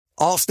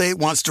Allstate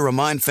wants to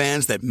remind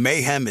fans that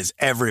mayhem is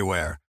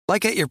everywhere,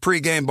 like at your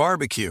pregame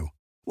barbecue.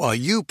 While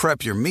you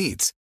prep your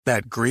meats,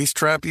 that grease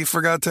trap you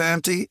forgot to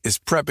empty is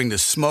prepping to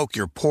smoke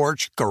your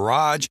porch,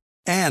 garage,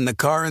 and the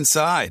car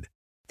inside.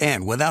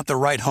 And without the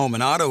right home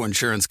and auto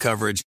insurance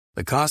coverage,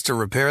 the cost to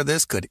repair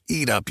this could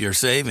eat up your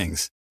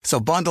savings. So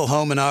bundle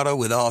home and auto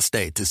with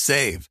Allstate to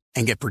save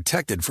and get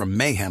protected from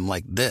mayhem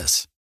like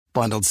this.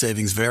 Bundled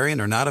savings vary and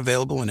are not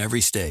available in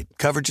every state.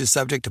 Coverage is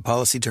subject to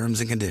policy terms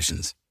and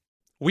conditions.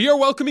 We are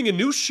welcoming a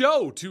new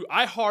show to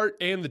iHeart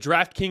and the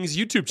DraftKings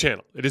YouTube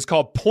channel. It is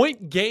called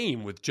Point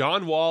Game with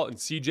John Wall and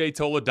CJ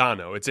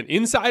Toledano. It's an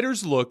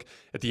insider's look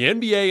at the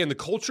NBA and the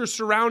culture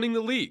surrounding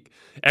the league.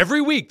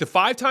 Every week, the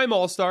five-time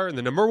All-Star and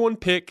the number one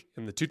pick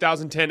in the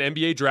 2010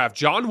 NBA draft,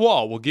 John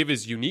Wall, will give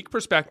his unique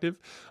perspective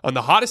on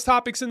the hottest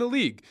topics in the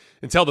league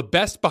and tell the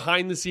best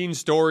behind-the-scenes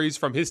stories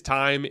from his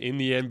time in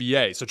the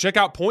NBA. So check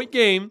out Point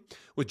Game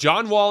with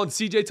John Wall and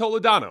CJ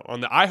Toledano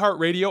on the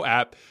iHeartRadio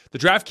app, the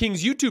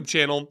DraftKings YouTube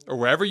channel, or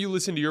wherever you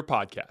listen to your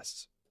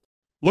podcasts.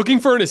 Looking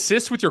for an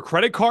assist with your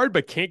credit card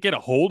but can't get a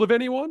hold of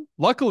anyone?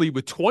 Luckily,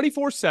 with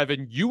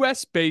 24/7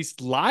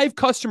 U.S.-based live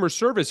customer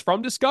service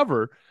from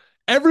Discover,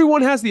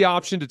 everyone has the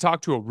option to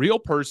talk to a real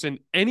person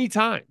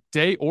anytime,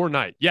 day or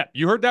night. Yeah,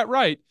 you heard that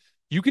right.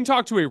 You can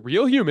talk to a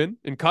real human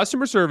in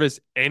customer service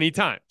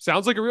anytime.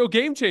 Sounds like a real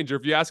game changer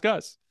if you ask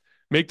us.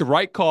 Make the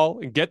right call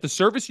and get the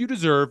service you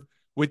deserve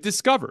with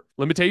Discover.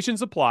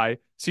 Limitations apply.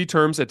 See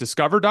terms at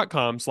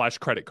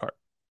discover.com/creditcard.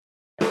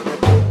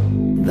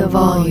 The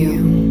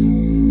volume.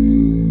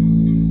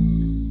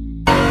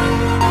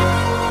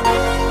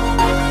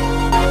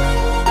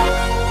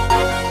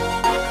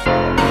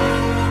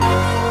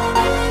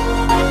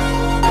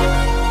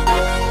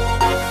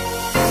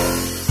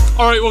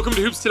 All right, welcome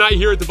to Hoops Tonight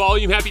here at The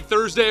Volume. Happy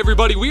Thursday,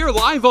 everybody. We are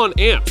live on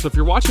AMP, so if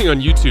you're watching on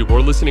YouTube or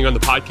listening on the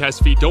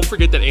podcast feed, don't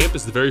forget that AMP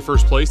is the very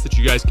first place that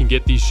you guys can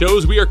get these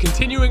shows. We are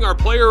continuing our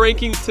player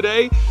rankings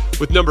today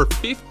with number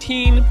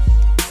 15,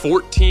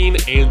 14,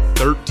 and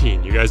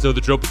 13. You guys know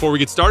the drill. Before we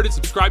get started,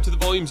 subscribe to The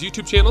Volume's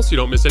YouTube channel so you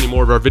don't miss any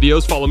more of our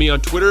videos. Follow me on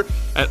Twitter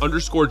at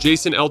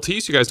 _JasonLT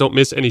so you guys don't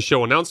miss any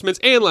show announcements.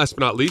 And last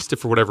but not least, if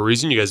for whatever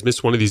reason you guys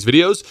missed one of these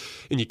videos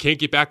and you can't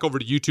get back over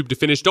to YouTube to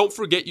finish, don't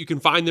forget you can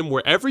find them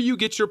wherever you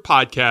get your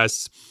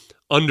podcasts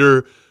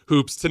under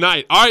Hoops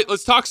Tonight. All right,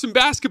 let's talk some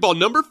basketball.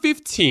 Number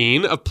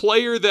 15, a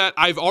player that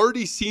I've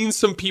already seen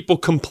some people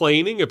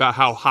complaining about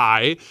how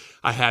high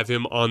I have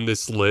him on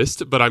this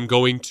list, but I'm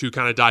going to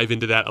kind of dive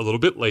into that a little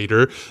bit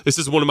later. This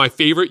is one of my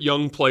favorite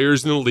young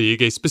players in the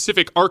league, a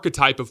specific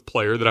archetype of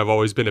player that I've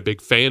always been a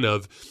big fan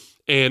of.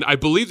 And I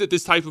believe that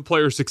this type of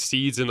player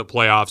succeeds in the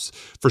playoffs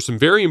for some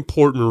very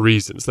important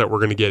reasons that we're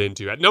going to get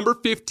into. At number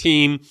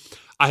 15,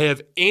 I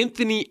have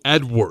Anthony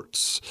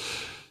Edwards.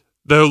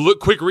 The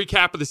quick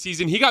recap of the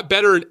season, he got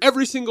better in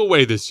every single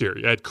way this year.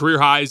 He had career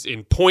highs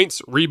in points,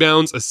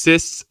 rebounds,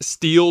 assists,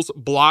 steals,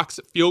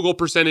 blocks, field goal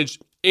percentage,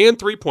 and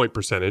three-point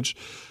percentage.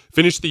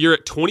 Finished the year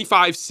at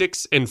 25,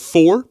 6, and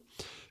 4,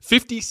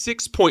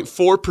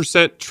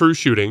 56.4% true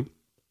shooting.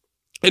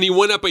 And he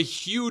went up a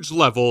huge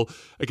level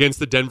against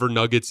the Denver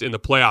Nuggets in the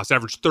playoffs.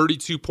 Averaged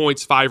 32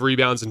 points, 5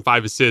 rebounds, and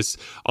 5 assists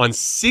on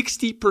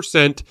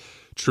 60%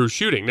 true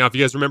shooting. Now, if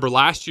you guys remember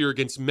last year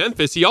against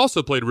Memphis, he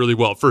also played really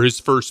well for his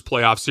first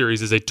playoff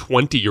series as a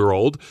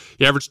 20-year-old.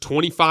 He averaged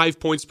 25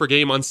 points per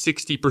game on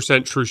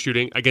 60% true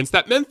shooting against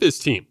that Memphis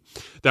team.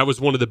 That was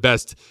one of the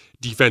best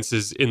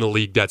defenses in the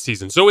league that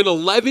season. So in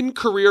 11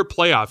 career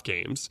playoff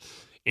games,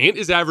 Ant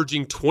is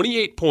averaging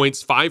 28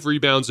 points, 5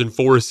 rebounds, and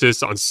 4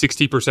 assists on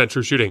 60%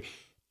 true shooting.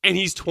 And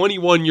he's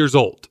 21 years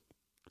old.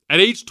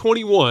 At age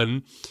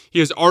 21, he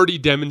has already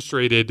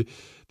demonstrated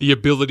the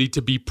ability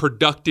to be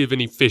productive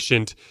and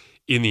efficient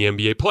in the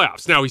NBA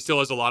playoffs. Now, he still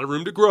has a lot of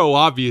room to grow,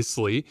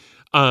 obviously.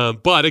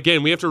 But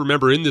again, we have to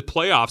remember in the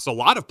playoffs, a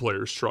lot of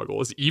players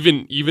struggle.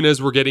 Even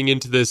as we're getting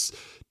into this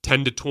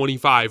 10 to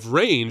 25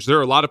 range, there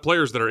are a lot of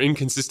players that are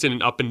inconsistent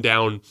and up and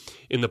down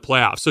in the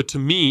playoffs. So to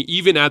me,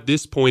 even at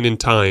this point in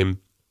time,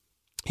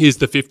 he is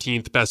the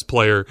 15th best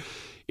player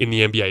in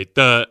the NBA.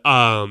 The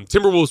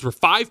Timberwolves were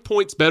 5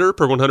 points better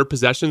per 100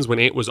 possessions when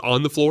Ant was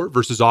on the floor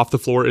versus off the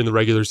floor in the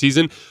regular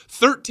season.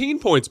 13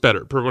 points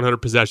better per 100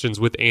 possessions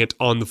with Ant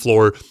on the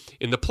floor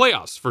in the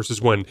playoffs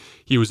versus when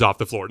he was off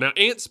the floor. Now,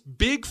 Ant's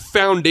big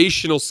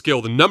foundational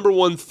skill, the number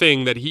one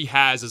thing that he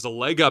has as a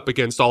leg up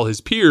against all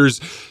his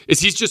peers, is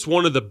he's just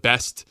one of the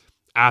best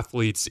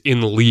athletes in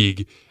the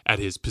league at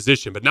his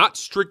position, but not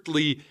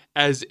strictly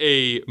as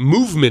a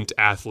movement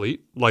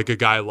athlete like a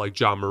guy like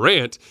John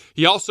Morant.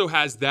 He also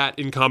has that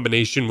in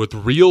combination with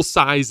real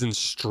size and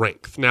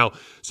strength. Now,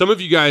 some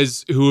of you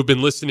guys who have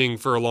been listening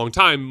for a long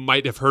time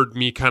might have heard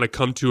me kind of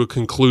come to a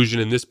conclusion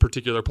in this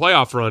particular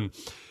playoff run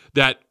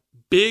that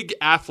big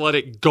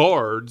athletic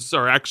guards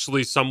are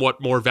actually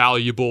somewhat more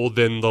valuable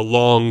than the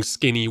long,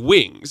 skinny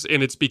wings.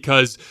 And it's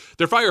because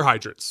they're fire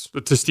hydrants,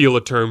 to steal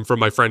a term from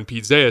my friend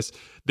Pete Zayas.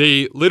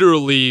 They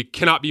literally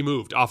cannot be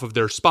moved off of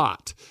their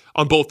spot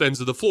on both ends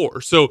of the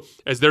floor. So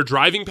as they're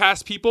driving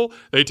past people,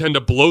 they tend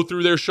to blow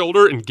through their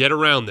shoulder and get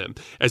around them.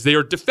 As they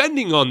are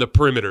defending on the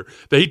perimeter,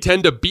 they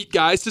tend to beat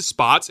guys to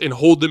spots and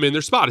hold them in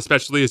their spot,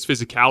 especially as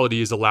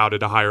physicality is allowed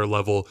at a higher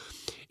level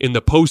in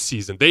the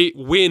postseason. They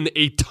win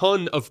a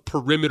ton of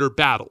perimeter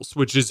battles,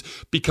 which is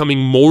becoming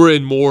more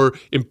and more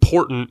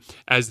important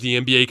as the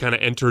NBA kind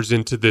of enters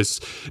into this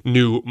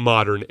new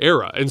modern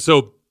era. And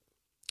so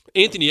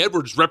Anthony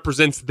Edwards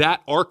represents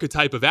that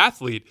archetype of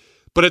athlete,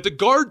 but at the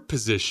guard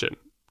position.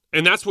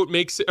 And that's what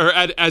makes, he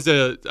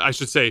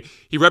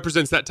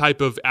represents that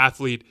type of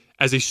athlete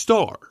as a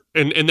star.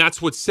 And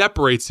that's what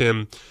separates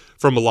him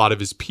from a lot of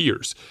his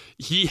peers.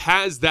 He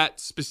has that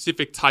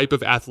specific type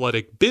of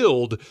athletic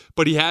build,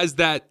 but he has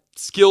that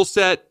skill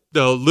set,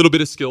 the little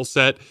bit of skill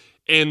set,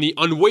 and the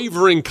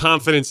unwavering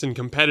confidence and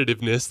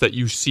competitiveness that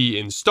you see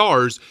in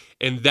stars.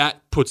 And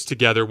that puts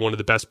together one of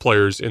the best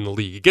players in the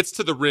league. He gets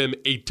to the rim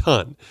a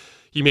ton.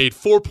 He made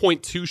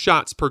 4.2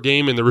 shots per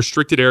game in the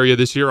restricted area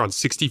this year on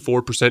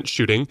 64%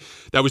 shooting.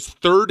 That was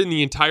third in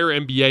the entire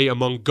NBA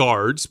among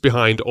guards,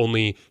 behind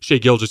only Shai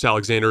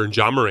Gilgeous-Alexander and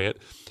Ja Morant.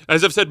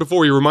 As I've said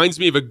before, he reminds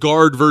me of a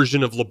guard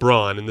version of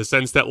LeBron in the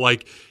sense that,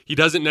 he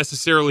doesn't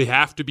necessarily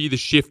have to be the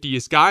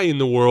shiftiest guy in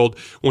the world.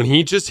 When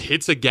he just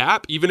hits a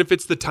gap, even if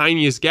it's the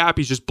tiniest gap,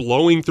 he's just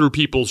blowing through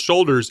people's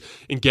shoulders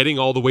and getting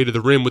all the way to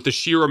the rim with the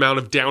sheer amount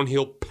of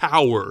downhill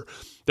power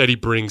that he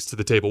brings to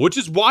the table, which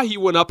is why he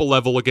went up a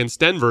level against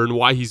Denver and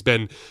why he's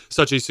been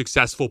such a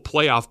successful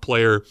playoff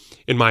player,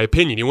 in my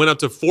opinion. He went up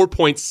to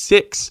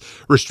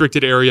 4.6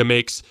 restricted area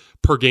makes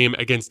per game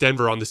against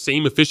Denver on the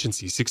same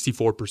efficiency,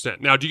 64%.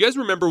 Now, do you guys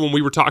remember when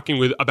we were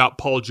talking about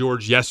Paul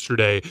George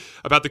yesterday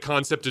about the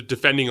concept of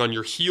defending on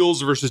your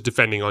heels versus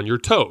defending on your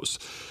toes?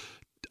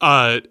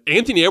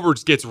 Anthony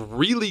Edwards gets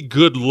really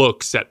good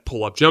looks at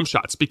pull-up jump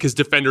shots because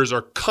defenders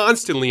are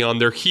constantly on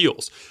their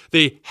heels.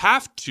 They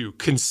have to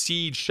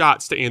concede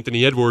shots to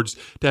Anthony Edwards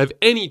to have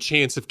any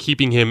chance of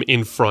keeping him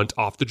in front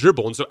off the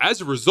dribble. And so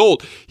as a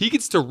result, he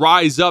gets to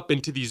rise up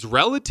into these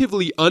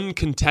relatively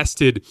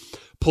uncontested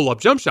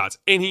pull-up jump shots,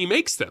 and he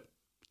makes them.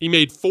 He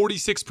made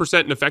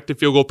 46% in effective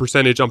field goal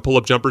percentage on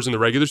pull-up jumpers in the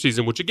regular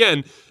season, which,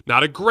 again,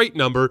 not a great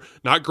number,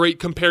 not great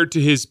compared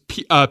to his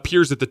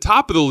peers at the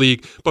top of the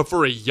league, but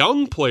for a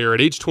young player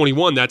at age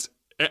 21, that's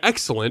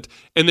excellent.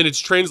 And then it's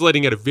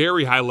translating at a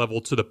very high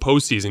level to the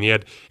postseason. He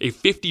had a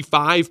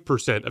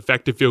 55%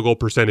 effective field goal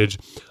percentage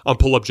on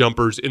pull-up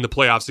jumpers in the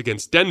playoffs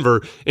against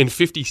Denver and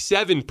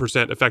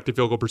 57% effective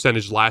field goal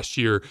percentage last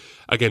year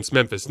against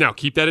Memphis. Now,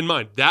 keep that in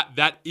mind.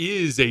 That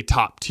is a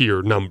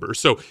top-tier number.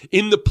 So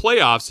in the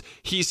playoffs,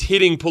 he's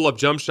hitting pull-up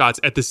jump shots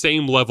at the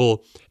same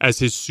level as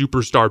his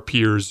superstar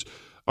peers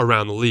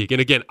around the league. And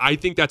again, I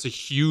think that's a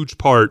huge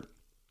part.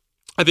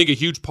 I think a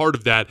huge part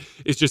of that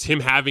is just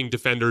him having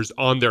defenders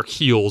on their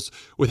heels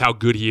with how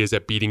good he is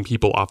at beating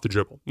people off the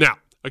dribble. Now,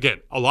 again,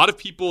 a lot of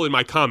people in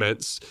my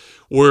comments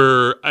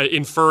were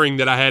inferring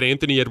that I had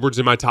Anthony Edwards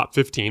in my top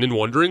 15 and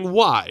wondering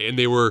why, and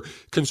they were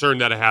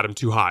concerned that I had him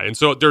too high. And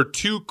so there are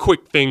two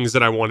quick things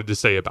that I wanted to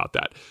say about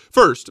that.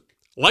 First,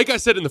 like I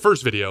said in the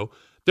first video,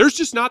 there's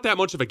just not that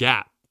much of a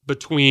gap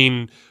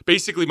between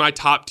basically my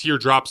top tier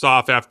drops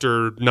off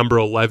after number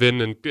 11.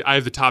 And I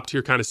have the top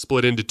tier kind of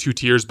split into two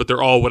tiers, but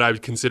they're all what I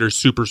would consider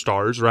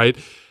superstars, right?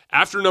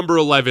 After number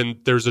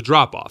 11, there's a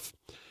drop off.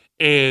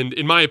 And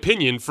in my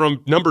opinion,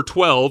 from number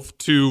 12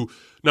 to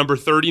number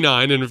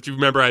 39, and if you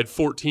remember, I had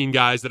 14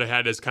 guys that I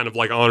had as kind of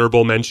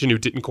honorable mention who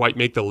didn't quite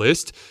make the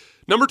list.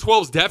 Number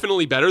 12 is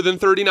definitely better than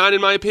 39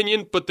 in my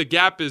opinion, but the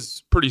gap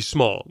is pretty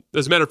small.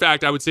 As a matter of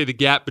fact, I would say the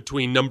gap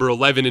between number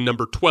 11 and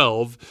number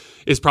 12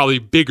 is probably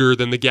bigger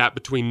than the gap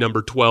between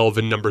number 12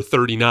 and number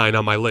 39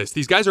 on my list.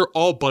 These guys are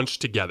all bunched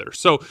together.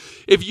 So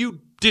if you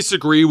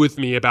disagree with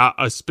me about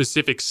a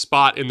specific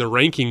spot in the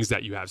rankings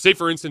that you have, say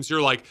for instance,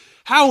 you're like,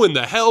 how in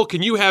the hell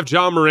can you have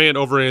Ja Morant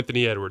over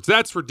Anthony Edwards?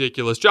 That's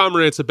ridiculous. Ja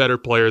Morant's a better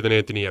player than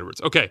Anthony Edwards.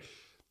 Okay,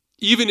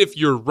 even if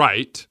you're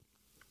right,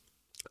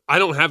 I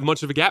don't have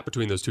much of a gap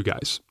between those two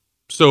guys.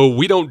 So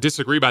we don't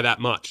disagree by that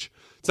much.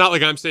 It's not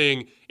like I'm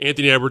saying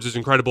Anthony Edwards is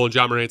incredible and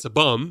Ja Morant's a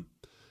bum,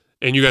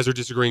 and you guys are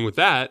disagreeing with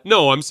that.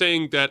 No, I'm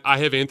saying that I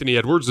have Anthony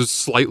Edwards as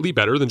slightly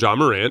better than Ja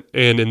Morant,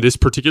 and in this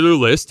particular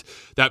list,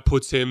 that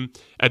puts him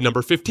at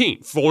number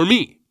 15 for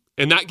me.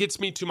 And that gets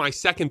me to my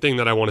second thing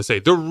that I want to say.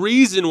 The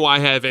reason why I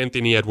have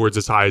Anthony Edwards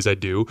as high as I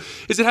do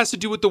is it has to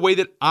do with the way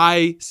that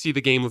I see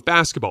the game of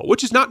basketball,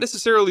 which is not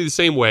necessarily the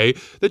same way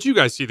that you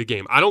guys see the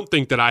game. I don't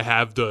think that I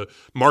have the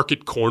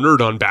market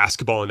cornered on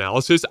basketball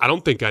analysis. I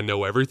don't think I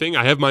know everything.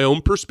 I have my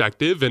own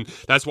perspective, and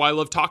that's why I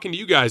love talking to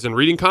you guys and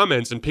reading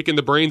comments and picking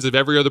the brains of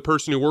every other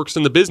person who works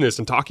in the business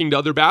and talking to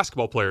other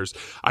basketball players.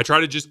 I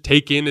try to just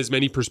take in as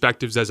many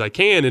perspectives as I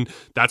can, and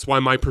that's why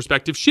my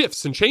perspective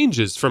shifts and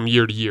changes from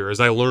year to year as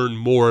I learn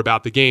more about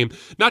the game,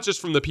 not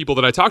just from the people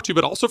that I talk to,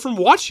 but also from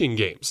watching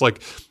games.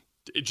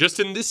 just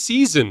in this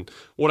season,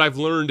 what I've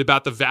learned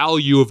about the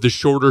value of the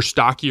shorter,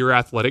 stockier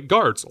athletic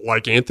guards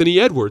like Anthony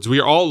Edwards. We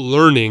are all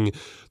learning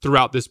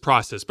throughout this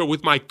process. But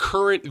with my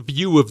current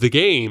view of the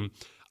game,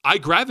 I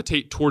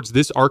gravitate towards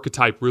this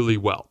archetype really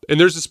well. And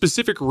there's a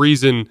specific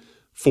reason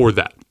for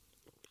that.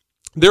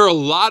 There are a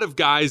lot of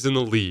guys in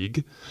the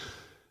league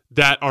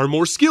that are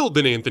more skilled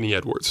than Anthony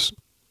Edwards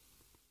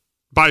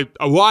by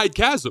a wide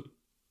chasm.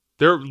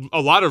 There are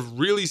a lot of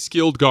really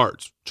skilled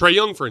guards. Trae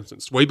Young, for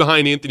instance, way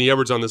behind Anthony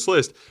Edwards on this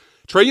list.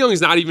 Trae Young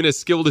is not even as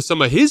skilled as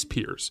some of his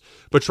peers,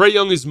 but Trae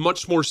Young is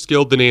much more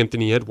skilled than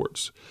Anthony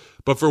Edwards.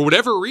 But for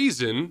whatever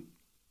reason,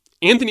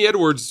 Anthony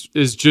Edwards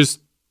is just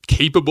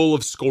capable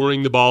of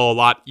scoring the ball a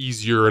lot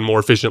easier and more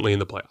efficiently in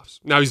the playoffs.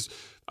 Now he's,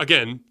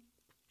 again,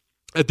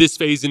 at this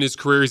phase in his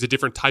career, he's a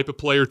different type of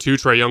player too.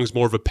 Trae Young's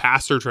more of a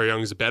passer. Trae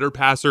Young is a better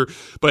passer.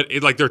 But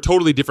they're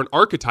totally different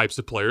archetypes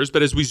of players.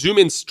 But as we zoom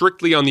in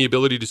strictly on the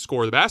ability to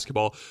score the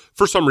basketball,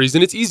 for some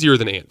reason, it's easier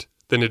than it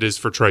is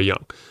for Trae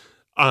Young.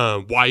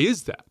 Why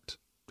is that?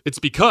 It's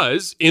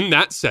because in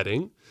that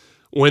setting,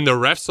 when the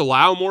refs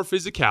allow more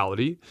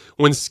physicality,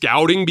 when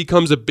scouting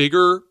becomes a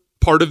bigger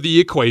part of the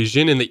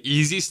equation and the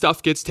easy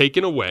stuff gets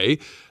taken away,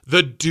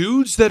 the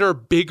dudes that are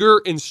bigger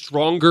and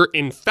stronger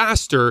and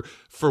faster,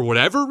 for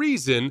whatever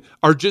reason,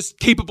 are just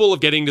capable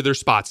of getting to their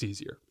spots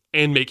easier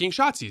and making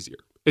shots easier.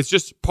 It's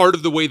just part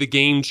of the way the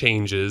game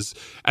changes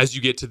as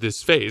you get to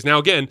this phase. Now,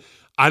 again,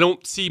 I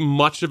don't see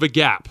much of a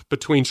gap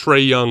between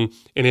Trae Young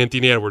and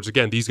Anthony Edwards.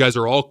 Again, these guys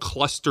are all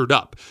clustered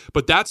up,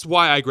 but that's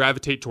why I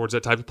gravitate towards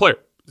that type of player.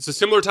 It's a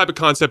similar type of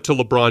concept to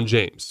LeBron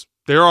James.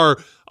 There are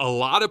a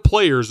lot of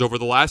players over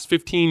the last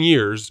 15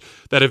 years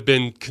that have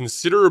been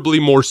considerably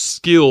more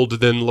skilled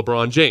than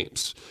LeBron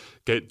James.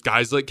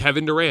 Guys like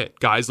Kevin Durant,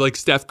 guys like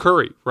Steph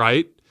Curry,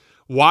 right?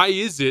 Why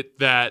is it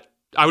that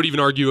I would even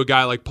argue a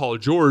guy like Paul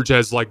George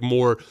has like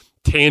more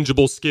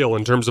tangible skill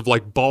in terms of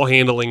like ball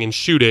handling and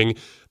shooting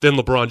than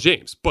LeBron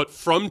James? But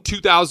from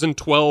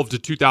 2012 to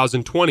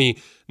 2020,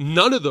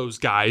 none of those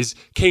guys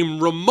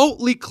came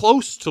remotely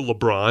close to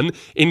LeBron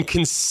in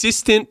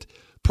consistent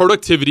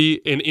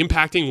productivity and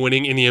impacting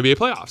winning in the NBA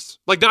playoffs.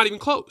 Like, not even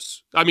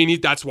close. I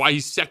mean, that's why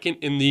he's second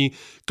in the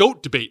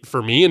GOAT debate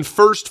for me and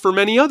first for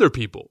many other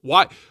people.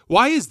 Why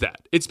is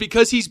that? It's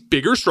because he's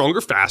bigger, stronger,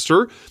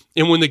 faster,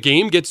 and when the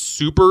game gets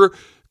super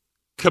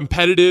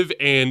competitive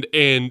and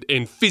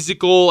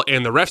physical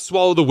and the refs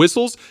swallow the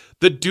whistles,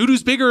 the dude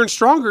who's bigger and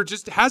stronger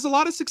just has a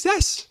lot of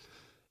success.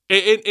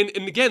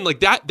 And again, like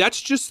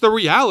that's just the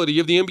reality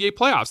of the NBA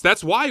playoffs.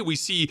 That's why we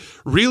see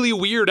really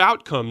weird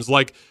outcomes.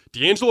 Like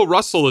D'Angelo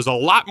Russell is a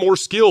lot more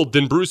skilled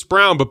than Bruce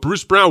Brown, but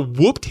Bruce Brown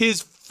whooped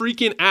his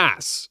freaking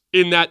ass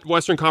in that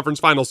Western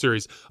Conference Final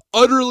Series.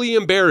 Utterly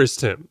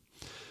embarrassed him.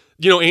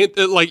 You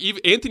know, like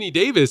Anthony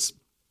Davis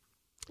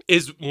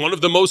is one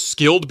of the most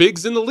skilled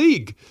bigs in the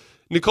league.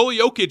 Nikola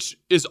Jokic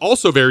is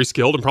also very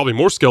skilled and probably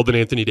more skilled than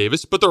Anthony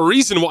Davis, but the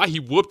reason why he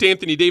whooped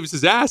Anthony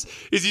Davis's ass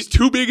is he's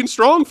too big and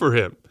strong for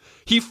him.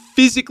 He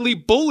physically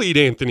bullied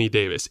Anthony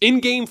Davis. In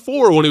Game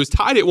 4, when it was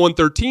tied at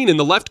 113 in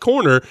the left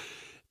corner,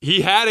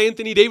 he had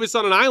Anthony Davis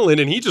on an island,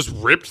 and he just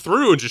ripped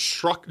through and just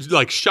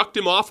shucked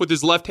him off with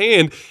his left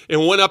hand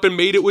and went up and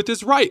made it with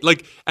his right.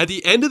 Like, at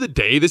the end of the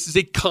day, this is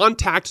a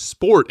contact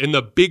sport, and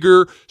the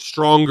bigger,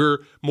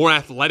 stronger, more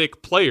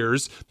athletic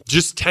players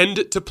just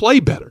tend to play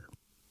better.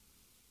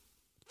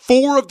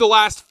 4 of the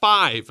last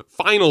 5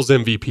 finals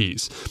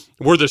MVPs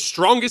were the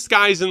strongest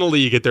guys in the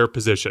league at their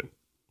position.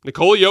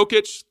 Nikola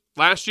Jokic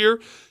last year,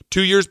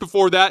 2 years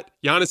before that,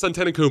 Giannis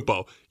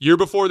Antetokounmpo. Year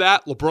before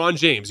that, LeBron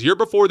James. Year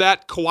before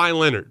that, Kawhi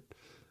Leonard.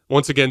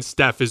 Once again,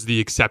 Steph is the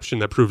exception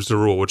that proves the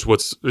rule, which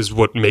is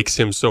what makes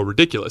him so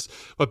ridiculous.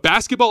 But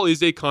basketball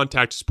is a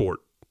contact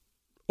sport.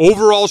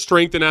 Overall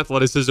strength and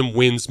athleticism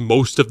wins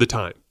most of the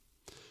time.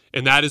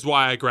 And that is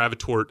why I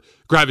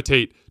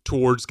gravitate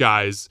towards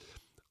guys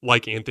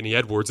like Anthony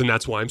Edwards, and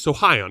that's why I'm so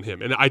high on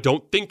him. And I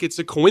don't think it's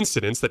a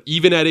coincidence that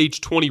even at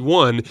age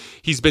 21,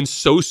 he's been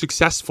so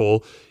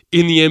successful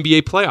in the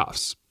NBA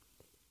playoffs.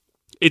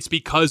 It's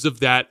because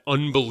of that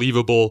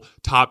unbelievable,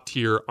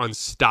 top-tier,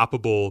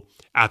 unstoppable,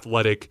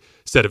 athletic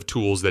set of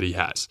tools that he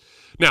has.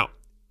 Now,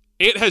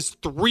 Ant has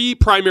 3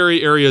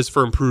 primary areas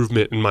for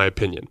improvement, in my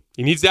opinion.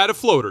 He needs to add a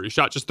floater. He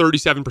shot just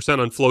 37%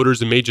 on floaters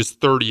and made just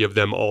 30 of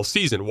them all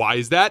season. Why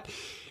is that?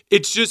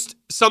 It's just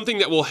something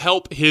that will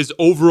help his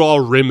overall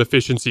rim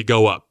efficiency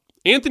go up.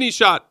 Anthony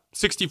shot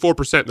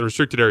 64% in the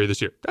restricted area this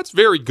year. That's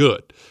very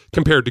good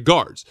compared to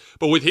guards.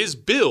 But with his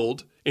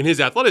build and his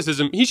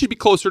athleticism, he should be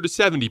closer to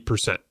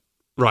 70%,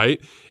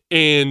 right?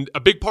 And a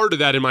big part of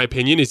that, in my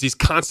opinion, is he's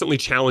constantly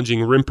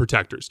challenging rim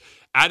protectors.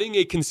 Adding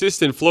a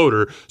consistent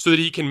floater so that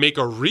he can make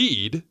a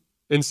read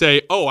and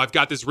say, oh, I've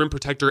got this rim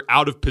protector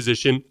out of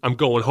position. I'm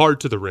going hard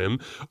to the rim.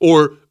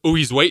 Or, oh,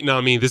 he's waiting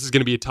on me. This is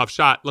going to be a tough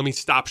shot. Let me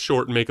stop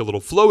short and make a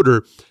little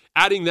floater.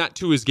 Adding that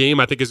to his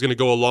game, I think, is going to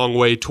go a long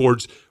way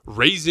towards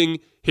raising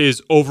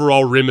his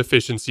overall rim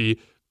efficiency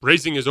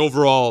raising his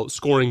overall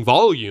scoring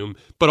volume,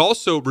 but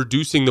also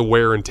reducing the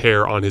wear and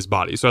tear on his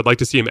body. So I'd like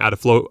to see him add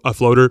a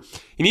floater.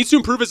 He needs to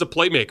improve as a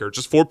playmaker.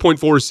 Just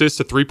 4.4 assists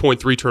to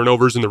 3.3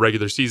 turnovers in the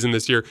regular season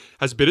this year.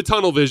 Has a bit of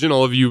tunnel vision.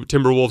 All of you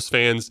Timberwolves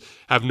fans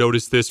have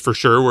noticed this for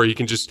sure, where you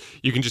can just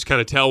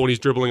kind of tell when he's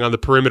dribbling on the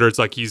perimeter. It's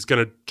like he's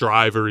going to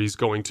drive or he's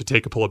going to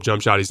take a pull-up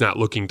jump shot. He's not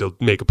looking to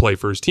make a play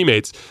for his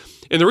teammates.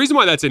 And the reason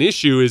why that's an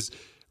issue is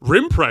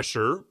rim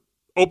pressure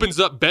opens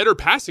up better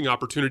passing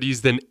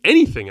opportunities than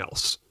anything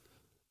else.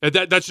 And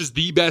that's just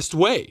the best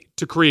way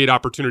to create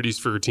opportunities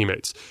for your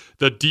teammates.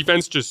 The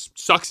defense just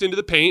sucks into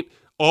the paint.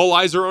 All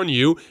eyes are on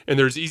you, and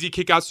there's easy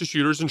kickouts to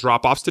shooters and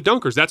drop-offs to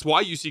dunkers. That's why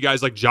you see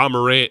guys like Ja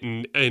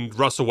Morant and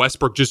Russell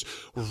Westbrook just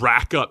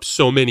rack up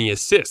so many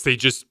assists. They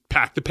just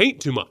pack the paint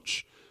too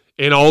much,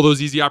 and all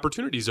those easy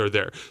opportunities are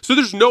there. So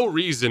there's no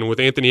reason with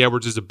Anthony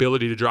Edwards'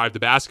 ability to drive the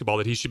basketball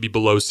that he should be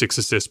below 6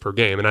 assists per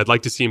game, and I'd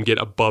like to see him get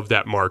above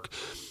that mark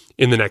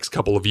in the next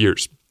couple of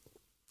years.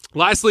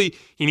 Lastly,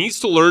 he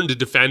needs to learn to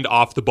defend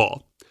off the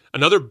ball.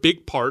 Another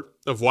big part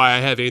of why I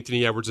have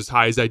Anthony Edwards as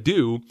high as I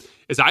do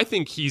is I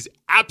think he's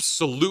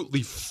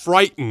absolutely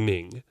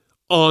frightening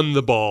on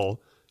the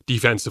ball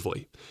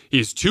defensively. He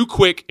is too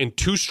quick and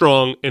too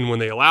strong, and when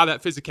they allow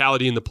that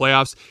physicality in the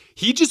playoffs,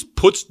 he just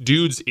puts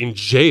dudes in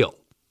jail.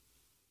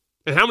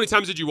 And how many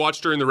times did you watch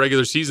during the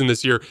regular season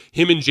this year,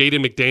 him and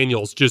Jaden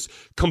McDaniels just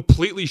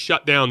completely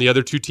shut down the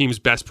other two teams'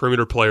 best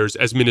perimeter players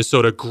as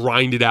Minnesota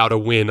grinded out a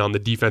win on the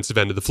defensive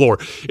end of the floor?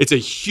 It's a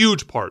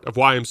huge part of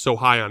why I'm so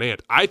high on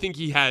Ant. I think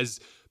he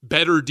has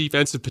better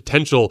defensive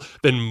potential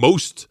than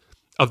most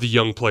of the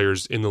young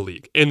players in the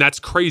league. And that's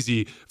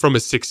crazy from a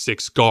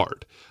 6'6"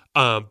 guard.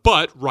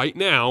 But right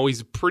now, he's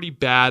a pretty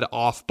bad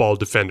off-ball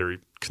defender. He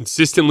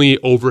consistently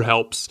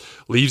overhelps,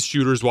 leaves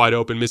shooters wide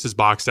open, misses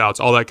box outs,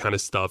 all that kind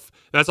of stuff.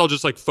 And that's all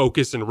just like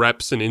focus and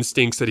reps and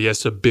instincts that he has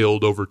to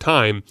build over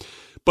time.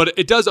 But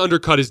it does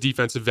undercut his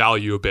defensive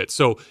value a bit.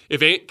 So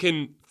if Ant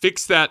can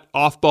fix that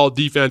off-ball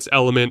defense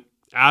element,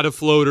 add a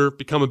floater,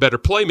 become a better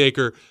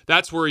playmaker,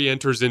 that's where he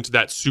enters into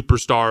that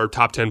superstar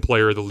top 10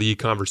 player of the league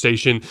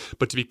conversation.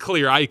 But to be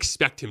clear, I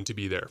expect him to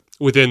be there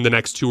within the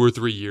next 2 or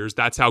 3 years.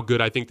 That's how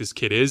good I think this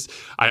kid is.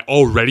 I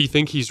already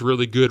think he's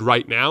really good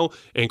right now.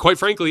 And quite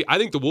frankly, I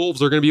think the Wolves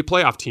are going to be a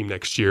playoff team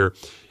next year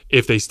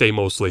if they stay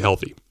mostly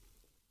healthy.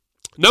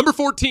 Number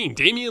 14,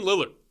 Damian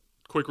Lillard.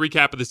 Quick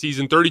recap of the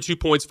season: 32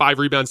 points, 5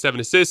 rebounds,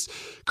 7 assists.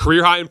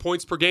 Career high in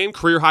points per game,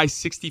 career high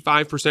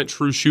 65%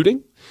 true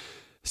shooting.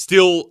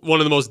 Still one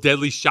of the most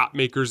deadly shot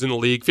makers in the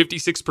league.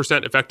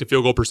 56% effective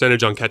field goal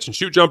percentage on catch and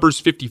shoot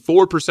jumpers,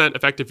 54%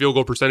 effective field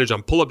goal percentage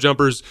on pull-up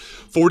jumpers,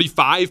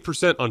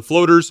 45% on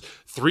floaters,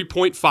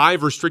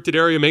 3.5 restricted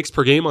area makes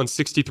per game on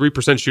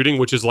 63% shooting,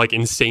 which is like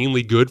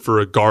insanely good for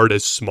a guard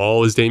as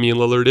small as Damian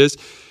Lillard is.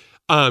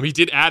 He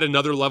did add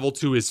another level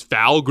to his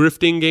foul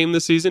grifting game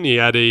this season. He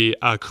had a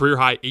career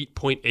high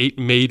 8.8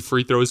 made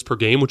free throws per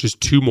game, which is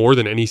 2 more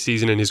than any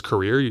season in his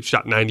career. He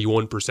shot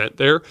 91%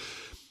 there.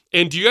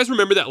 And do you guys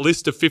remember that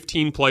list of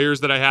 15 players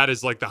that I had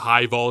as like the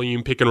high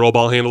volume pick and roll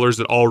ball handlers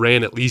that all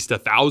ran at least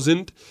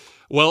 1,000?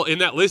 Well, in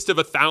that list of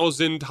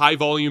 1,000 high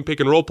volume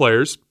pick and roll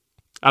players,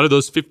 out of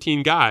those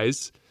 15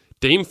 guys,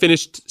 Dame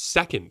finished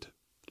second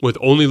with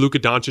only Luka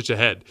Doncic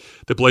ahead.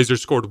 The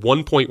Blazers scored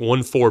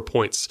 1.14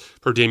 points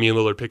per Damian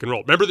Lillard pick and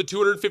roll. Remember the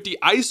 250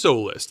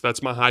 ISO list?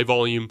 That's my high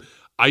volume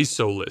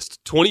ISO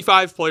list.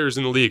 25 players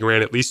in the league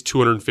ran at least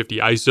 250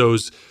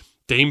 ISOs.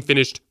 Dame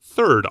finished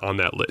third on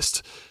that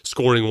list,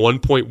 scoring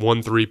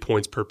 1.13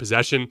 points per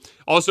possession.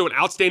 Also an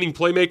outstanding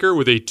playmaker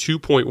with a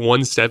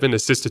 2.17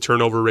 assist to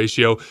turnover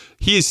ratio.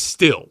 He is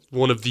still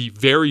one of the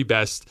very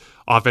best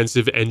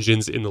offensive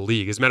engines in the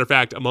league. As a matter of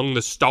fact, among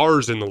the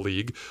stars in the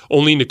league,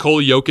 only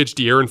Nikola Jokic,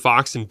 De'Aaron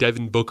Fox, and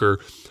Devin Booker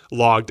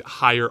logged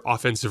higher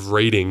offensive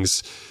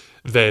ratings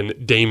than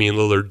Damian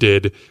Lillard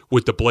did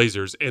with the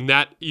Blazers. And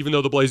that, even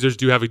though the Blazers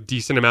do have a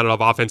decent amount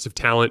of offensive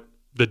talent,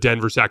 the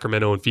Denver,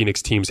 Sacramento, and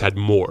Phoenix teams had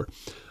more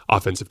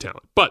offensive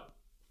talent. But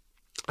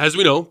as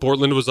we know,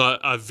 Portland was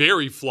a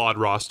very flawed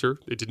roster.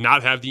 They did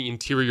not have the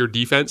interior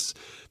defense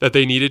that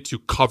they needed to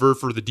cover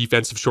for the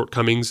defensive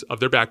shortcomings of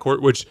their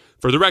backcourt, which,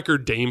 for the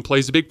record, Dame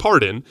plays a big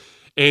part in.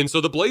 And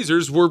so the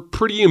Blazers were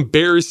pretty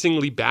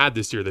embarrassingly bad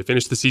this year. They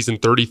finished the season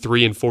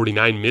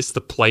 33-49, missed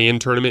the play-in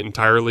tournament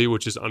entirely,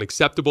 which is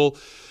unacceptable.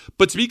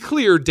 But to be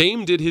clear,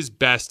 Dame did his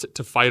best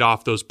to fight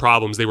off those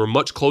problems. They were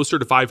much closer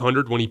to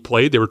 500 when he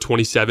played. They were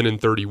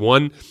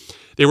 27-31.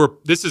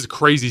 This is a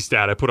crazy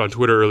stat I put on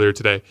Twitter earlier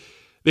today.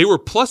 They were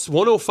plus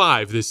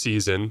 105 this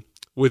season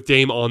with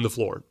Dame on the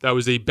floor. That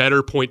was a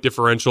better point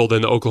differential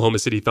than the Oklahoma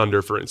City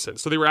Thunder, for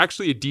instance. So they were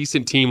actually a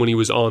decent team when he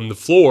was on the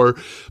floor,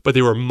 but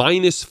they were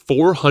minus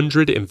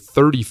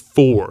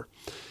 434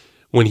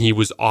 when he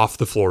was off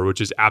the floor,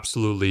 which is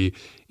absolutely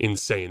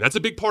insane. That's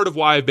a big part of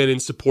why I've been in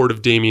support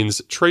of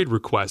Damian's trade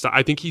request.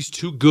 I think he's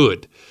too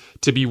good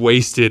to be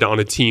wasted on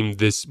a team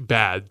this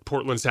bad.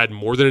 Portland's had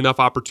more than enough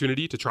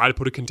opportunity to try to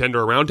put a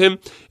contender around him,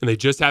 and they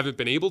just haven't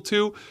been able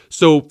to.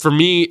 So for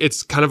me,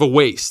 it's kind of a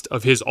waste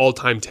of his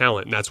all-time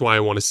talent, and that's why I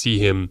want to see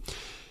him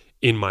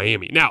in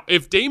Miami. Now,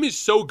 if Dame is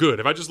so good,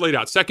 if I just laid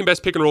out second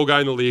best pick and roll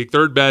guy in the league,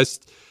 third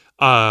best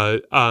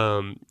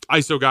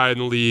ISO guy in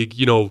the league,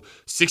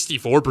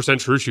 64%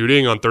 true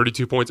shooting on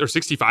 32 points, or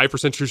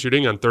 65% true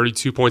shooting on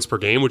 32 points per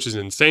game, which is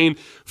insane.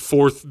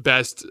 Fourth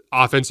best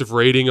offensive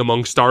rating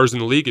among stars in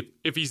the league.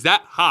 If he's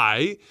that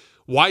high,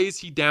 why is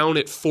he down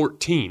at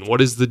 14?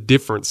 What is the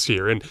difference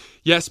here? And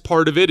yes,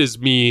 part of it is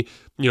me,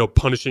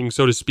 punishing,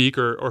 so to speak,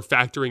 or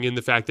factoring in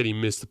the fact that he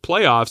missed the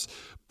playoffs.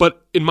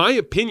 But in my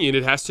opinion,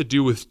 it has to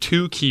do with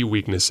two key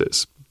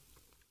weaknesses.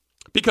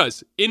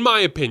 Because in my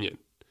opinion,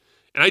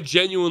 and I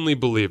genuinely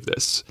believe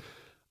this,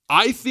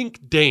 I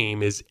think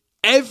Dame is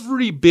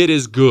every bit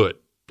as good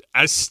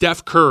as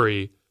Steph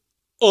Curry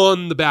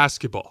on the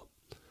basketball.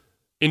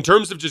 In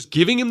terms of just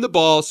giving him the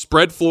ball,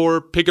 spread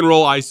floor, pick and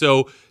roll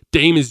ISO,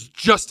 Dame is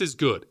just as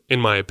good, in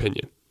my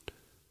opinion.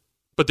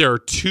 But there are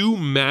two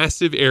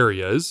massive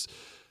areas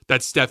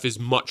that Steph is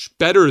much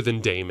better than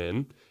Dame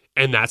in,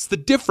 and that's the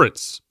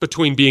difference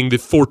between being the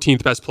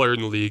 14th best player in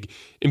the league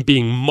and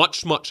being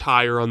much, much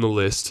higher on the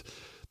list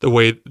the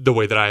way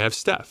that I have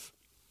Steph.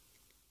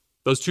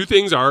 Those two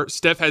things are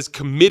Steph has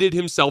committed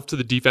himself to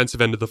the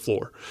defensive end of the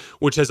floor,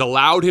 which has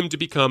allowed him to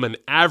become an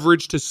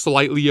average to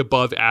slightly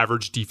above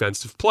average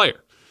defensive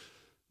player,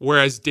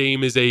 whereas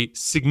Dame is a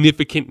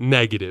significant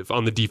negative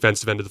on the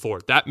defensive end of the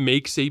floor. That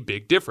makes a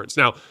big difference.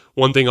 Now,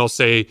 one thing I'll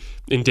say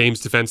in Dame's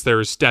defense there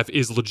is Steph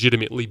is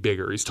legitimately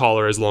bigger. He's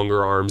taller, has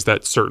longer arms.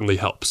 That certainly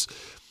helps.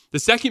 The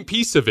second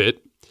piece of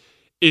it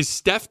is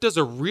Steph does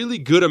a really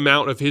good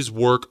amount of his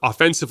work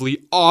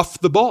offensively off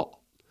the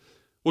ball,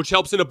 which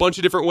helps in a bunch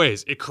of different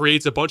ways. It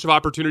creates a bunch of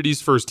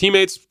opportunities for his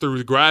teammates through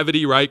the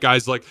gravity, right?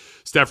 Guys like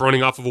Steph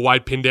running off of a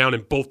wide pin down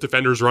and both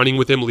defenders running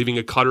with him, leaving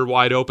a cutter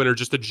wide open, or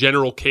just the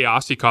general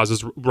chaos he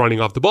causes running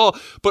off the ball.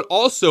 But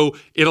also,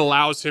 it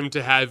allows him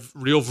to have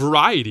real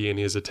variety in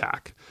his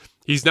attack.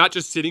 He's not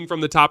just sitting from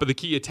the top of the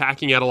key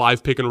attacking at a high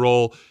pick and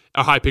roll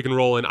and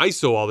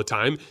ISO all the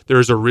time.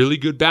 There's a really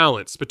good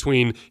balance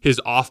between his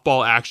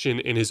off-ball action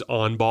and his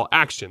on-ball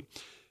action.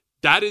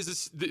 That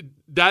is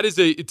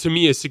to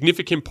me a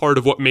significant part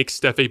of what makes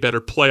Steph a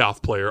better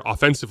playoff player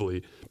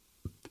offensively,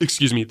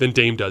 than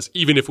Dame does,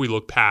 even if we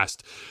look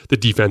past the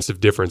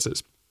defensive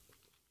differences.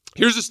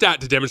 Here's a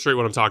stat to demonstrate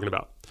what I'm talking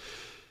about.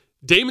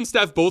 Dame and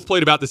Steph both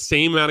played about the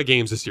same amount of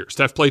games this year.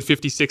 Steph played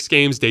 56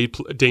 games,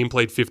 Dame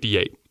played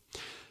 58.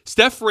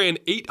 Steph ran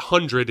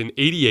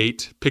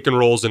 888 pick and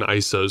rolls and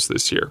ISOs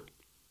this year.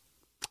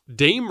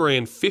 Dame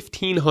ran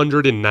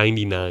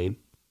 1,599,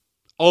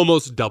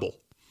 almost double.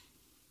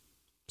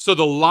 So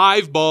the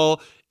live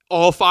ball,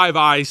 all five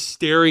eyes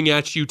staring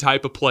at you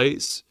type of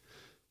plays,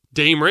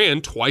 Dame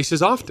ran twice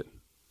as often.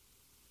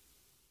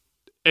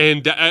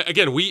 And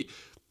again,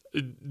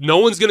 no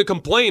one's going to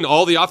complain.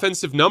 All the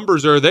offensive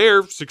numbers are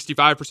there.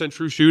 65%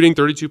 true shooting,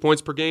 32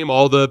 points per game.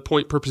 All the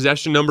point per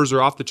possession numbers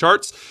are off the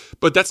charts.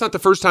 But that's not the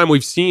first time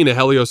we've seen a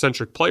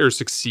heliocentric player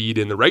succeed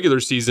in the regular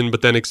season,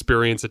 but then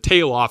experience a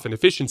tail off in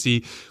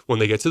efficiency when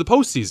they get to the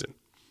postseason.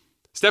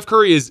 Steph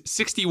Curry is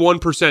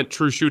 61%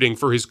 true shooting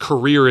for his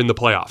career in the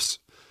playoffs.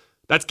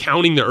 That's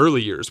counting the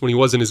early years when he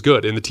wasn't as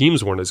good and the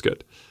teams weren't as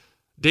good.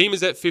 Dame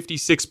is at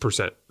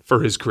 56%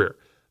 for his career.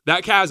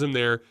 That chasm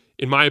there,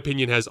 in my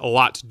opinion, has a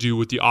lot to do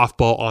with the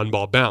off-ball,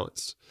 on-ball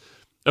balance.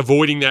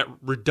 Avoiding that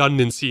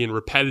redundancy and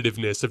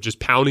repetitiveness of just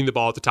pounding the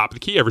ball at the top of the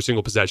key every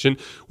single possession,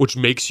 which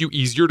makes you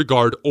easier to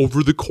guard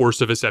over the course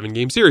of a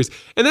 7-game series.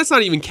 And that's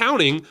not even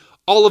counting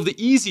all of the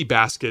easy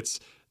baskets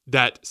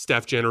that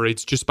Steph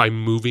generates just by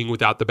moving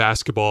without the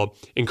basketball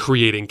and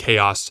creating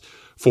chaos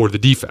for the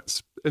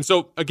defense. And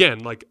so,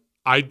 again,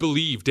 I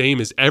believe Dame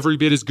is every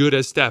bit as good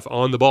as Steph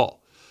on the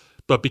ball.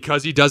 But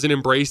because he doesn't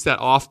embrace that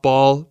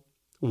off-ball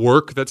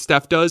work that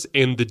Steph does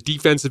and the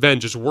defensive end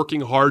just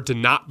working hard to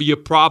not be a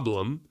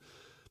problem,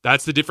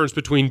 that's the difference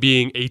between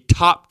being a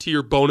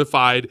top-tier bona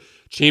fide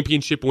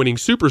championship-winning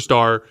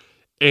superstar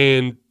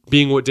and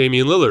being what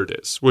Damian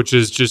Lillard is, which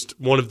is just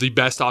one of the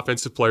best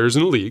offensive players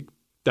in the league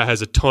that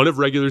has a ton of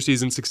regular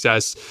season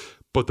success,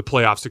 but the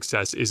playoff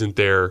success isn't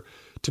there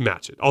to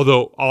match it.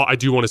 Although I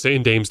do want to say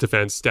in Dame's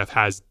defense, Steph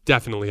has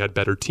definitely had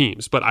better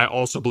teams, but I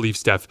also believe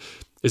Steph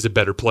is a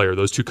better player.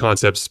 Those two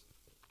concepts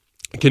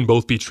can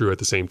both be true at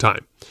the same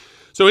time.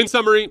 So in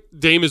summary,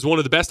 Dame is one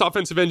of the best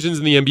offensive engines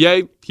in the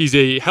NBA. He's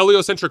a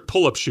heliocentric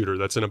pull-up shooter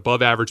that's an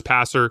above-average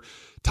passer,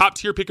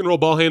 top-tier pick-and-roll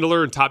ball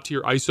handler, and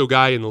top-tier ISO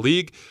guy in the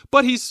league,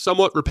 but he's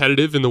somewhat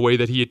repetitive in the way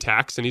that he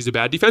attacks, and he's a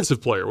bad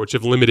defensive player, which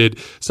have limited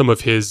some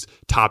of his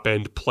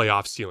top-end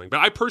playoff ceiling. But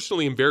I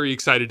personally am very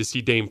excited to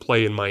see Dame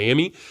play in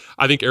Miami.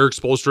 I think Eric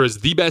Spoelstra is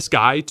the best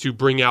guy to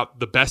bring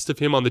out the best of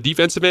him on the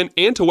defensive end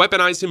and to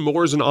weaponize him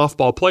more as an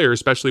off-ball player,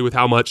 especially with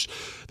how much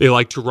they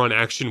like to run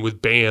action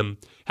with Bam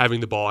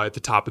having the ball at the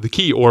top of the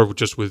key, or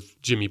just with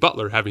Jimmy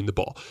Butler having the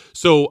ball.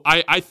 So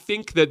I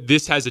think that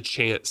this has a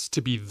chance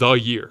to be the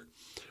year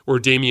where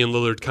Damian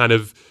Lillard kind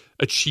of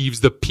achieves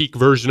the peak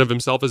version of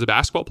himself as a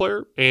basketball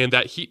player, and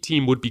that Heat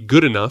team would be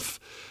good enough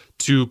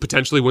to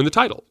potentially win the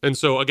title. And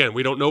so, again,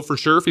 we don't know for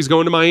sure if he's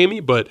going to Miami,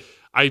 but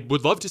I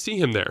would love to see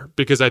him there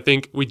because I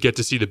think we'd get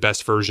to see the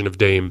best version of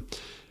Dame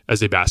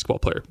as a basketball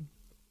player.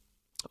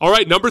 All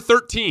right, number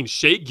 13,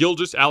 Shai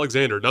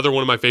Gilgeous-Alexander, another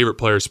one of my favorite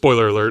players.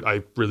 Spoiler alert,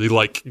 I really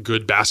like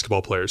good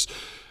basketball players.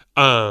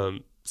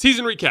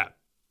 Season recap.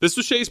 This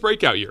was Shai's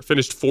breakout year.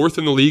 Finished 4th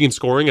in the league in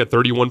scoring at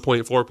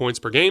 31.4 points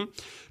per game.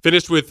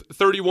 Finished with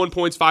 31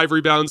 points, 5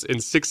 rebounds,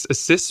 and 6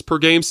 assists per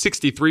game,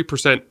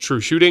 63% true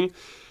shooting.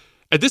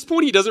 At this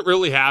point, he doesn't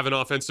really have an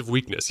offensive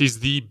weakness. He's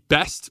the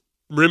best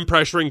rim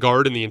pressuring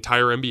guard in the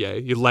entire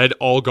NBA. He led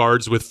all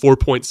guards with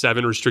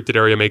 4.7 restricted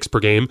area makes per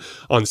game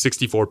on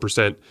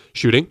 64%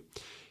 shooting.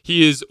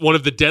 He is one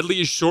of the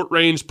deadliest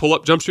short-range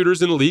pull-up jump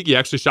shooters in the league. He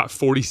actually shot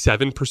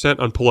 47%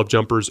 on pull-up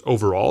jumpers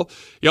overall.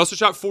 He also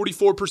shot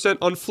 44%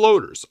 on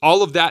floaters.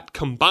 All of that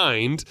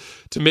combined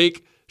to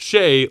make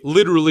Shai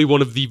literally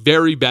one of the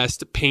very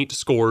best paint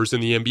scorers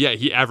in the NBA.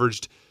 He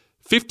averaged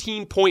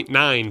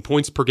 15.9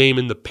 points per game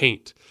in the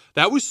paint.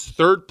 That was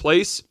 3rd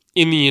place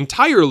in the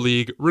entire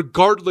league,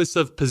 regardless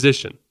of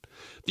position.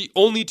 The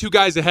only 2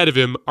 guys ahead of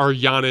him are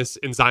Giannis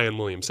and Zion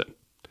Williamson.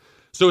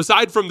 So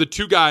aside from the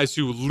 2 guys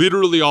who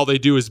literally all they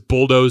do is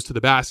bulldoze to the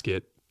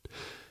basket,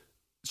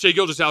 Shai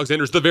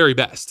Gilgeous-Alexander is the very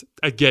best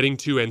at getting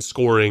to and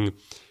scoring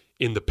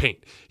in the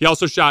paint. He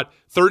also shot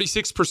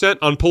 36%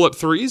 on pull-up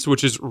threes,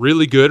 which is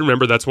really good.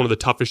 Remember, that's one of the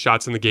toughest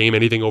shots in the game.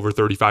 Anything over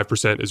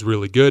 35% is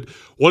really good.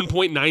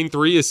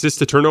 1.93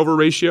 assist-to-turnover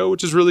ratio,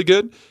 which is really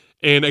good.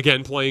 And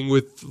again, playing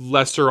with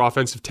lesser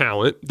offensive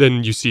talent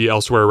than you see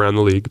elsewhere around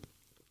the league.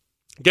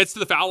 Gets to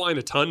the foul line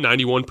a ton,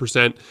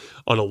 91%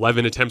 on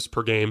 11 attempts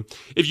per game.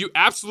 If you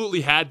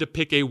absolutely had to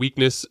pick a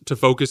weakness to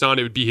focus on,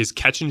 it would be his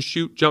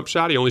catch-and-shoot jump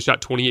shot. He only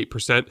shot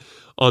 28%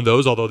 on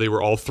those, although they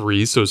were all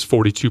threes, so it's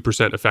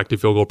 42%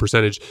 effective field goal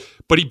percentage.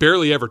 But he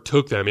barely ever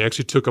took them. He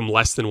actually took them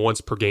less than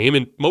once per game,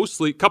 and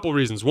mostly, a couple of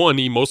reasons. One,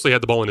 he mostly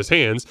had the ball in his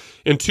hands,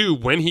 and 2,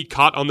 when he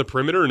caught on the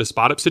perimeter in a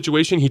spot-up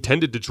situation, he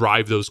tended to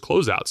drive those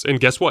closeouts.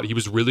 And guess what? He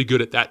was really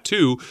good at that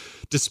too.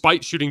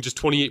 Despite shooting just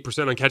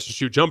 28% on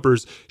catch-and-shoot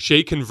jumpers,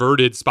 Shai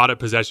converted spot-up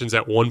possessions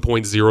at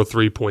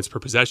 1.03 points per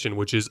possession,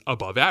 which is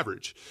above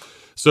average.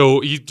 So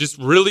he's just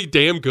really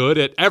damn good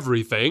at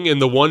everything,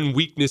 and the one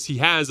weakness he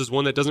has is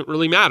one that doesn't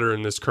really matter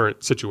in this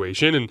current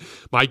situation. And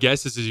my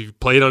guess is if he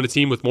played on a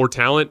team with more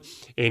talent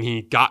and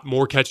he got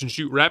more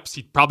catch-and-shoot reps,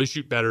 he'd probably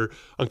shoot better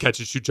on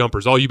catch-and-shoot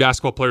jumpers. All you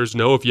basketball players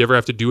know, if you ever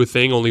have to do a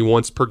thing only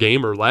once per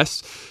game or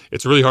less,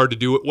 it's really hard to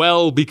do it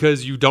well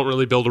because you don't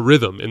really build a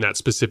rhythm in that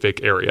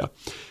specific area.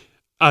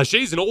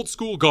 Shai's an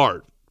old-school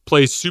guard.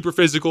 Plays super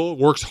physical,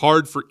 works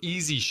hard for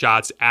easy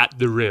shots at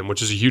the rim,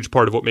 which is a huge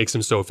part of what makes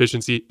him so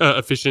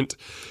efficient.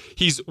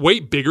 He's way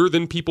bigger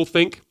than people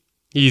think.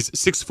 He's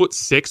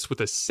 6'6" with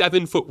a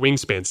 7-foot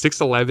wingspan,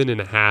 6'11 and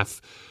a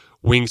half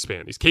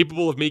wingspan. He's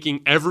capable of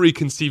making every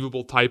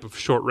conceivable type of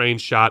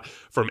short-range shot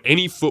from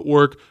any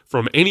footwork,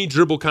 from any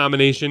dribble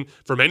combination,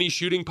 from any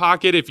shooting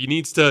pocket. If he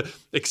needs to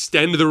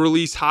extend the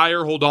release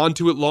higher, hold on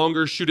to it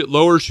longer, shoot it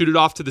lower, shoot it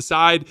off to the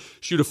side,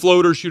 shoot a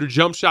floater, shoot a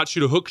jump shot,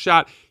 shoot a hook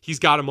shot, he's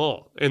got them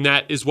all. And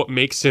that is what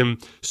makes him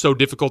so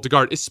difficult to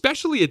guard,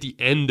 especially at the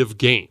end of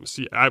games.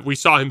 We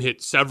saw him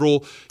hit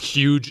several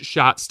huge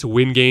shots to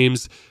win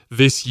games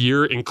this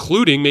year,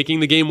 including making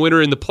the game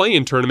winner in the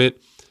play-in tournament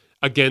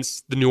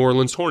against the New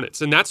Orleans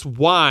Hornets. And that's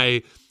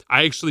why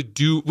I actually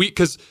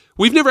because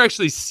we've never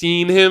actually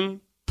seen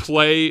him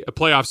play a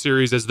playoff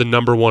series as the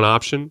number one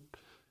option.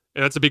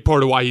 And that's a big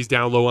part of why he's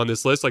down low on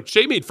this list. Like,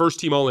 Shai made first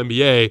team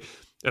All-NBA,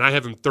 and I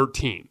have him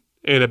 13.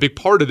 And a big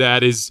part of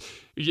that is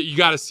you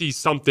got to see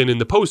something in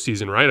the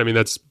postseason, right? I mean,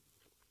 that's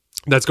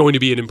going to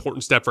be an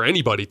important step for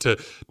anybody to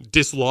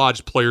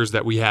dislodge players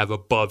that we have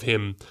above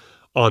him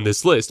on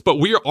this list. But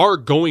we are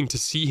going to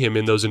see him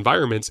in those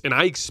environments, and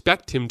I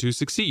expect him to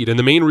succeed. And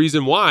the main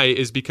reason why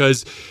is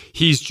because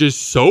he's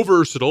just so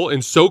versatile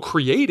and so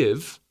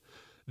creative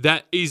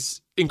that is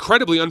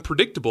incredibly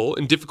unpredictable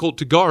and difficult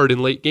to guard in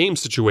late game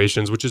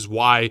situations, which is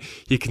why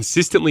he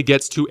consistently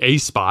gets to a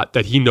spot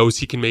that he knows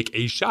he can make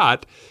a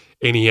shot,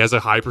 and he has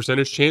a high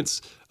percentage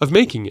chance of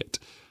making it.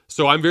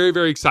 So I'm very,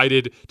 very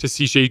excited to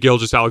see Shai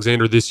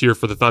Gilgeous-Alexander this year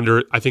for the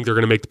Thunder. I think they're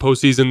going to make the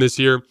postseason this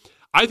year.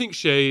 I think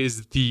Shai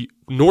is the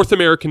North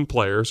American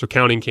player, so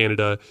counting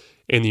Canada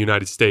and the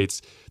United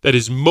States, that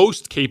is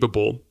most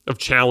capable of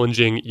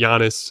challenging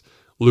Giannis,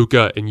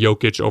 Luka, and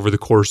Jokic over the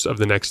course of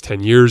the next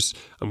 10 years.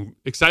 I'm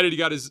excited he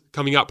got his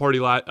coming out party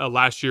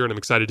last year, and I'm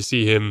excited to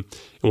see him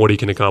and what he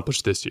can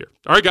accomplish this year.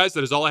 All right, guys,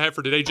 that is all I have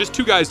for today. Just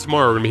 2 guys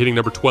tomorrow. We're going to be hitting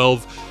number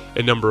 12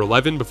 and number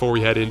 11 before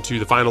we head into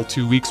the final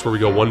 2 weeks where we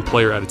go one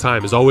player at a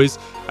time. As always,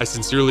 I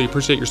sincerely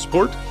appreciate your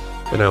support,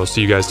 and I will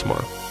see you guys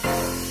tomorrow.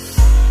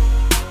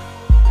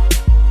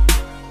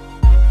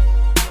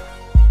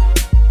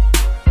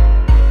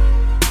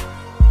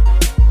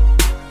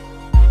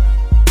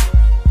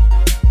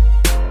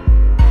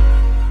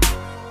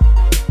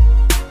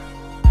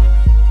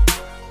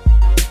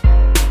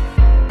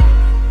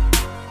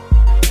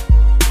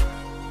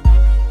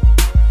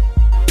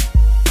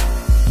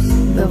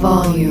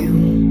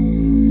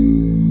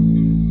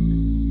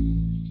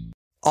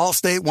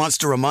 Allstate wants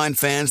to remind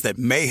fans that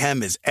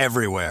mayhem is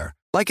everywhere,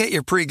 like at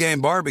your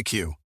pregame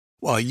barbecue.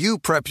 While you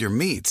prep your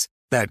meats,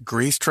 that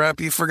grease trap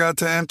you forgot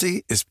to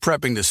empty is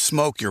prepping to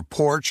smoke your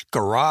porch,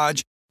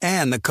 garage,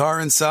 and the car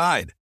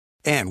inside.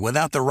 And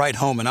without the right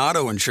home and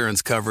auto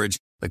insurance coverage,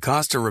 the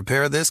cost to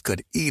repair this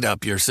could eat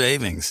up your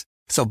savings.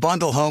 So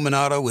bundle home and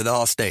auto with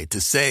Allstate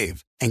to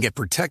save and get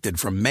protected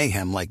from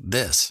mayhem like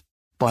this.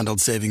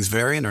 Bundled savings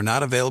vary and are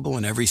not available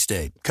in every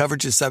state.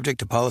 Coverage is subject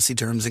to policy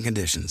terms and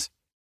conditions.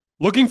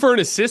 Looking for an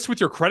assist with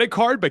your credit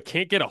card but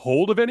can't get a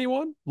hold of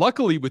anyone?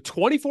 Luckily, with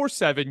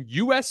 24/7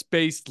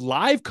 US-based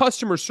live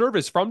customer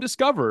service from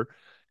Discover,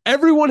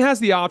 everyone has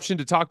the option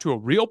to talk to a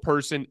real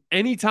person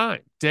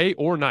anytime, day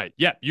or night.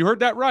 Yeah, you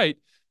heard that right.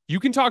 You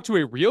can talk to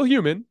a real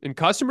human in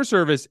customer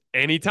service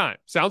anytime.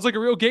 Sounds like a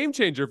real game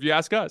changer if you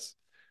ask us.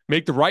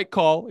 Make the right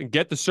call and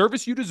get the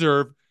service you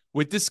deserve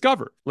with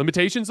Discover.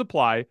 Limitations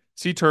apply.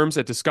 See terms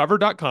at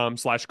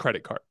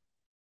discover.com/creditcard.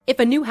 If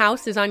a new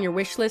house is on your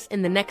wish list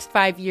in the next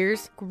 5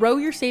 years, grow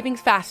your savings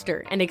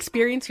faster and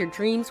experience your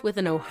dreams with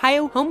an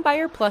Ohio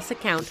Homebuyer Plus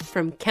account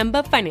from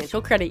Kemba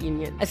Financial Credit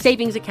Union. A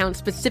savings account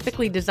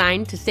specifically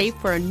designed to save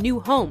for a new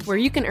home where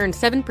you can earn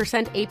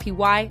 7%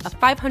 APY, a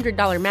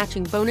 $500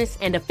 matching bonus,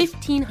 and a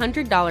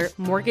 $1,500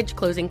 mortgage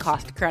closing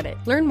cost credit.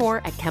 Learn more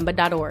at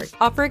Kemba.org.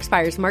 Offer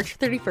expires March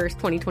 31st,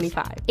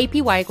 2025.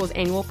 APY equals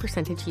annual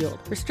percentage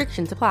yield.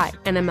 Restrictions apply.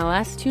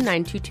 NMLS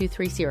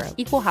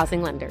 292230. Equal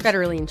housing lender.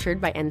 Federally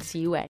insured by NCUA.